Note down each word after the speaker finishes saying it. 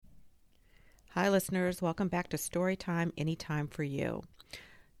Hi, listeners. Welcome back to Storytime Anytime for You.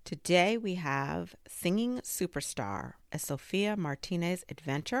 Today we have Singing Superstar, a Sophia Martinez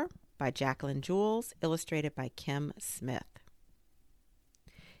adventure by Jacqueline Jules, illustrated by Kim Smith.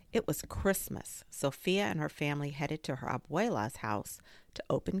 It was Christmas. Sophia and her family headed to her abuela's house to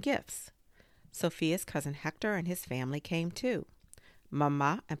open gifts. Sophia's cousin Hector and his family came too.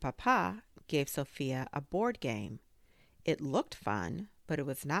 Mama and Papa gave Sophia a board game. It looked fun, but it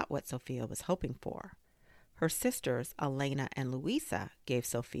was not what Sophia was hoping for. Her sisters, Elena and Luisa, gave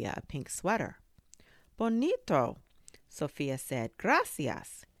Sophia a pink sweater. Bonito, Sophia said.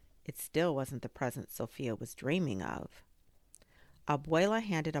 Gracias. It still wasn't the present Sophia was dreaming of. Abuela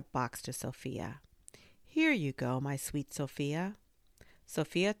handed a box to Sophia. Here you go, my sweet Sophia.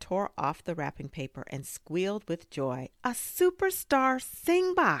 Sophia tore off the wrapping paper and squealed with joy. A superstar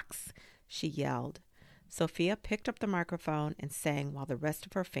sing box, she yelled. Sophia picked up the microphone and sang while the rest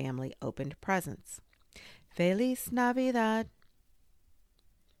of her family opened presents. Feliz Navidad,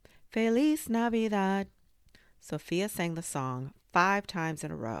 Feliz Navidad. Sophia sang the song 5 times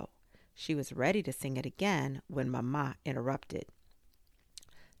in a row. She was ready to sing it again when Mama interrupted.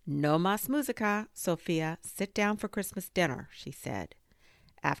 No más música, Sophia. Sit down for Christmas dinner, she said.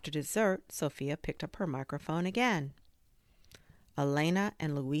 After dessert, Sophia picked up her microphone again. Elena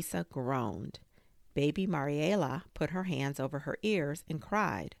and Luisa groaned. Baby Mariela put her hands over her ears and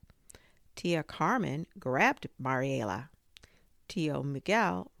cried. Tia Carmen grabbed Mariela. Tio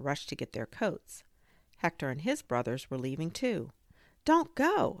Miguel rushed to get their coats. Hector and his brothers were leaving too. Don't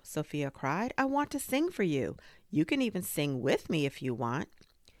go, Sophia cried. I want to sing for you. You can even sing with me if you want.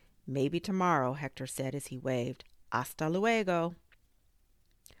 Maybe tomorrow, Hector said as he waved. Hasta luego.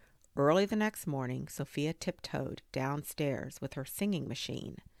 Early the next morning, Sophia tiptoed downstairs with her singing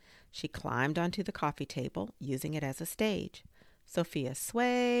machine. She climbed onto the coffee table, using it as a stage. Sophia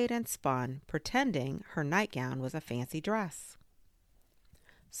swayed and spun, pretending her nightgown was a fancy dress.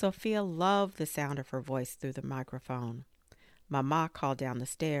 Sophia loved the sound of her voice through the microphone. Mama called down the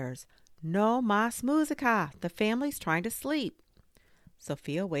stairs, No más música! The family's trying to sleep.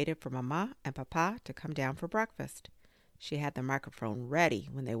 Sophia waited for Mama and Papa to come down for breakfast. She had the microphone ready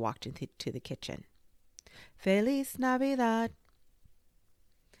when they walked into the kitchen. Feliz Navidad!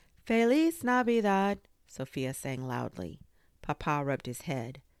 Feliz Navidad, Sophia sang loudly. Papa rubbed his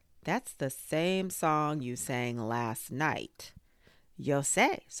head. That's the same song you sang last night. Yo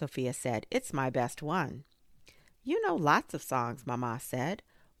sé, Sophia said. It's my best one. You know lots of songs, Mama said.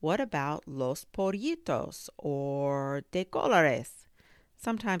 What about Los Pollitos or De Colores?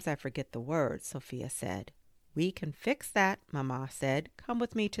 Sometimes I forget the words, Sophia said. We can fix that, Mama said. Come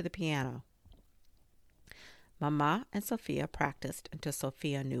with me to the piano. Mama and Sophia practiced until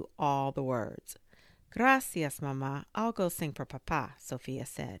Sophia knew all the words. Gracias, Mama. I'll go sing for Papa, Sophia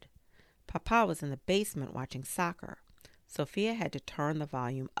said. Papa was in the basement watching soccer. Sophia had to turn the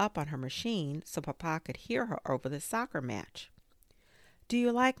volume up on her machine so Papa could hear her over the soccer match. Do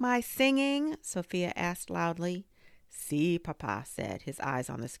you like my singing? Sophia asked loudly. See, Papa said, his eyes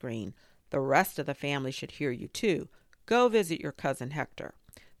on the screen. The rest of the family should hear you too. Go visit your cousin Hector.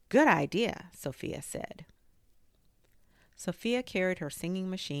 Good idea, Sophia said. Sophia carried her singing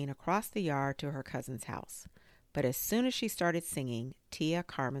machine across the yard to her cousin's house. But as soon as she started singing, Tia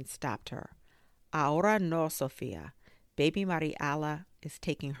Carmen stopped her. Ahora no, Sophia. Baby Mariela is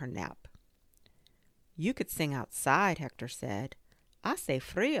taking her nap. You could sing outside, Hector said. Hace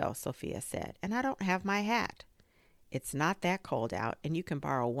frío, Sophia said, and I don't have my hat. It's not that cold out, and you can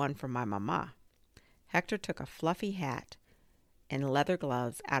borrow one from my mama. Hector took a fluffy hat and leather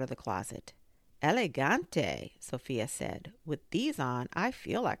gloves out of the closet. Elegante, Sophia said. With these on, I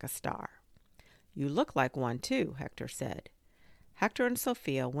feel like a star. You look like one too, Hector said. Hector and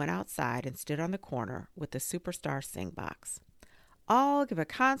Sophia went outside and stood on the corner with the Superstar Sing box. I'll give a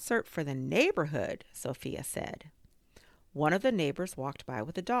concert for the neighborhood, Sophia said. One of the neighbors walked by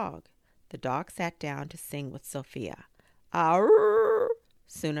with a dog. The dog sat down to sing with Sophia. Arr!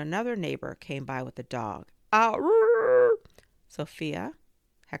 Soon another neighbor came by with a dog. Arr! Sophia,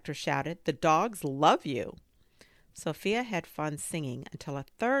 Hector shouted, the dogs love you. Sophia had fun singing until a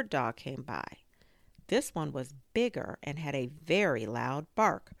third dog came by. This one was bigger and had a very loud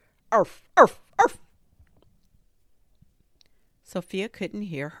bark. Arf, arf, arf. Sophia couldn't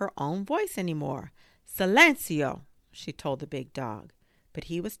hear her own voice anymore. Silencio, she told the big dog, but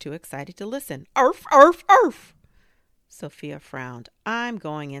he was too excited to listen. Arf, arf, arf. Sophia frowned. I'm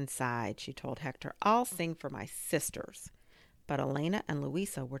going inside, she told Hector. I'll sing for my sisters. But Elena and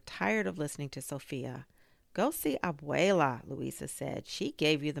Luisa were tired of listening to Sophia. Go see Abuela, Luisa said. She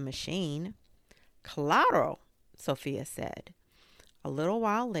gave you the machine. Claro, Sophia said. A little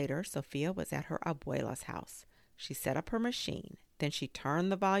while later, Sophia was at her abuela's house. She set up her machine. Then she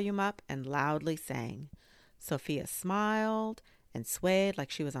turned the volume up and loudly sang. Sophia smiled and swayed like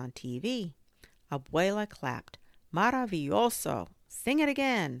she was on TV. Abuela clapped. Maravilloso! Sing it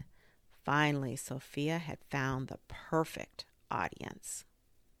again! Finally, Sophia had found the perfect audience.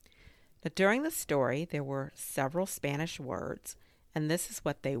 Now, during the story, there were several Spanish words, and this is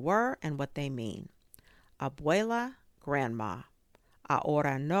what they were and what they mean. Abuela, grandma.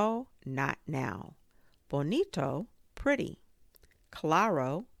 Ahora no, not now. Bonito, pretty.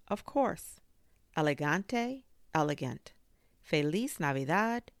 Claro, of course. Elegante, elegant. Feliz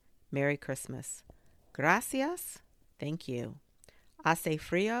Navidad, Merry Christmas. Gracias, thank you. Hace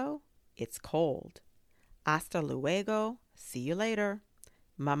frío, it's cold. Hasta luego, see you later.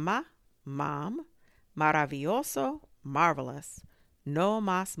 Mamá, mom. Maravilloso, marvelous. No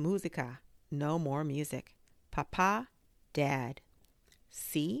más música, no more music. Papá, dad.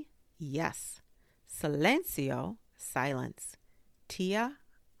 Sí, yes. Silencio, silence. Tia,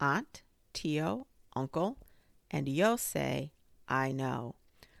 aunt. Tio, uncle. And yo say, I know.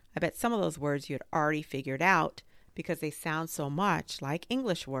 I bet some of those words you had already figured out because they sound so much like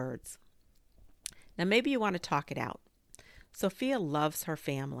English words. Now maybe you want to talk it out. Sophia loves her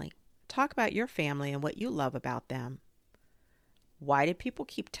family. Talk about your family and what you love about them. Why did people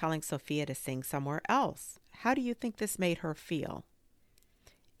keep telling Sophia to sing somewhere else? How do you think this made her feel?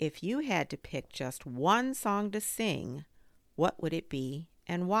 If you had to pick just one song to sing, what would it be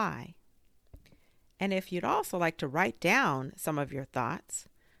and why? And if you'd also like to write down some of your thoughts,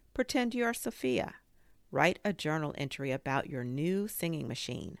 pretend you are Sophia. Write a journal entry about your new singing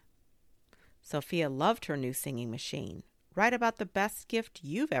machine. Sophia loved her new singing machine. Write about the best gift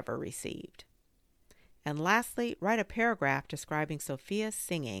you've ever received. And lastly, write a paragraph describing Sophia's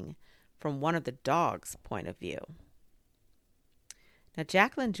singing from one of the dogs' point of view. Now,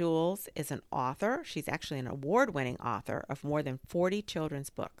 Jacqueline Jules is an author. She's actually an award-winning author of more than 40 children's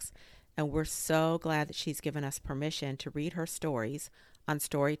books. And we're so glad that she's given us permission to read her stories on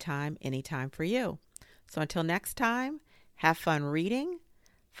Storytime Anytime for You. So until next time, have fun reading,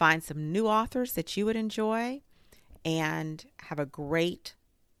 find some new authors that you would enjoy, and have a great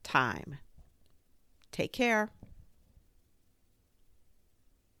time. Take care.